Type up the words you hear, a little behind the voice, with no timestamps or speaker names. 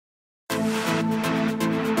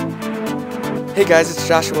Hey guys, it's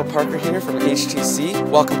Joshua Parker here from HTC.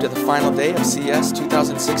 Welcome to the final day of CES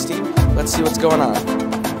 2016. Let's see what's going on.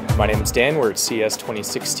 My name is Dan. We're at CES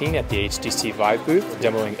 2016 at the HTC Vive booth,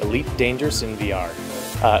 demoing Elite Dangerous in VR.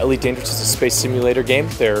 Elite Dangerous is a space simulator game.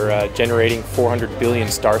 They're generating 400 billion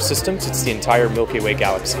star systems. It's the entire Milky Way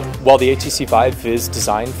galaxy. While the HTC Vive is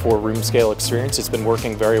designed for room-scale experience, it's been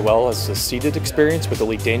working very well as a seated experience with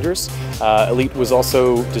Elite Dangerous. Elite was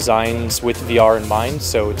also designed with VR in mind,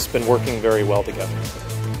 so it's been working very well together.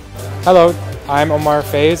 Hello, I'm Omar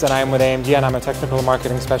Faiz and I'm with AMD and I'm a technical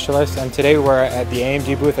marketing specialist, and today we're at the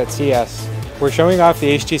AMD booth at CES. We're showing off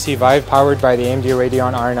the HTC Vive powered by the AMD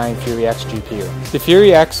Radeon R9 Fury X GPU. The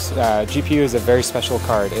Fury X GPU is a very special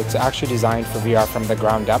card. It's actually designed for VR from the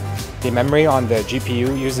ground up. The memory on the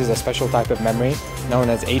GPU uses a special type of memory known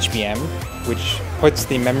as HBM, which puts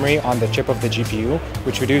the memory on the chip of the GPU,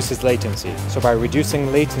 which reduces latency. So by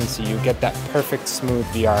reducing latency, you get that perfect smooth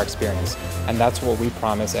VR experience. And that's what we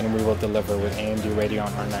promise and we will deliver with AMD Radeon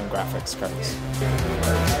R9 graphics cards.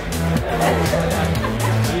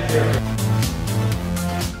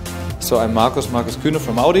 So I'm Markus Kühne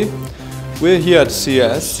from Audi. We're here at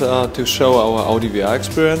CES to show our Audi VR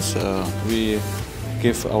experience. We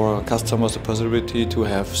give our customers the possibility to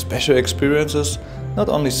have special experiences, not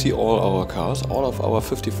only see all our cars, all of our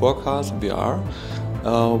 54 cars in VR.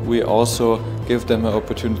 We also give them an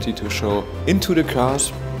opportunity to show into the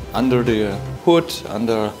cars, under the hood,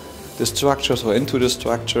 under the structures or into the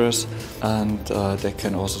structures, and they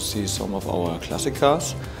can also see some of our classic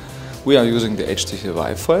cars. We are using the HTC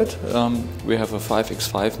Vive for it. We have a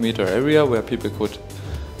 5x5 meter area where people could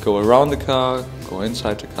go around the car, go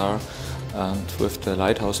inside the car, and with the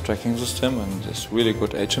Lighthouse tracking system and this really good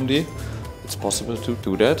HMD, it's possible to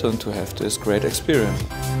do that and to have this great experience.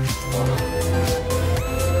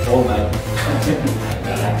 Oh man.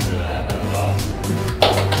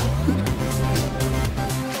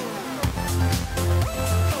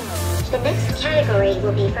 The next category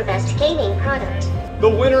will be for Best Gaming Product. The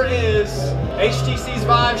winner is HTC's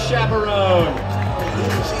Vive Chaperone.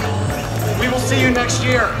 We will see you next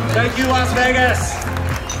year. Thank you, Las Vegas.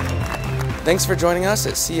 Thanks for joining us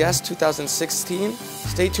at CES 2016.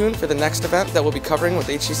 Stay tuned for the next event that we'll be covering with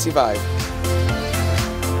HTC Vive.